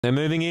They're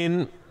moving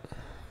in.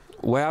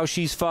 Wow,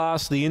 she's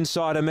fast. The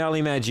inside of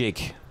Mally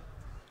Magic.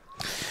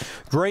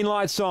 Green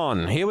light's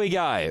on. Here we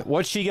go.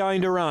 What's she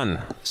going to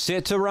run?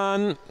 Set to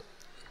run.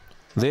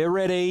 They're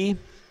ready.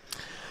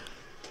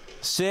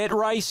 Set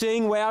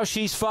racing. Wow,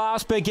 she's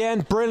fast. Began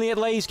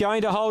brilliantly. He's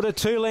going to hold a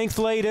 2-length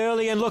lead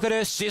early, and look at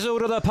her sizzle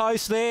to the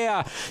post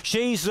there.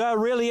 She's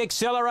really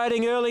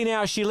accelerating early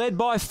now. She led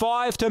by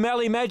 5 to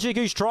Mally Magic,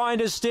 who's trying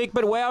to stick,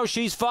 but wow,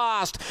 she's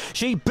fast.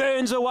 She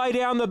burns away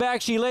down the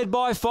back. She led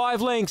by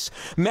 5 lengths.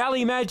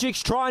 Mally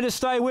Magic's trying to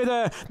stay with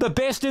her. The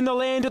best in the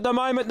land at the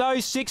moment, though,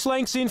 6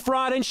 lengths in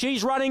front, and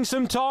she's running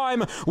some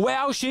time.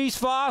 Wow, she's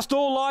fast.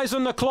 All eyes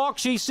on the clock.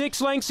 She's 6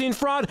 lengths in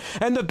front,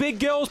 and the big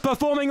girl's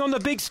performing on the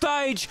big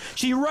stage.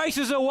 She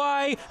races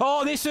away.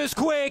 Oh, this is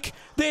quick.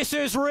 This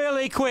is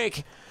really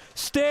quick.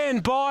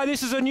 Stand by.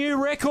 This is a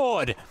new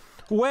record.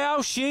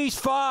 Wow, she's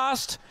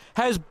fast.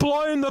 Has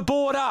blown the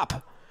board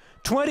up.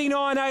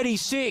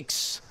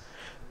 29.86.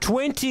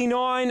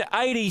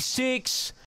 29.86.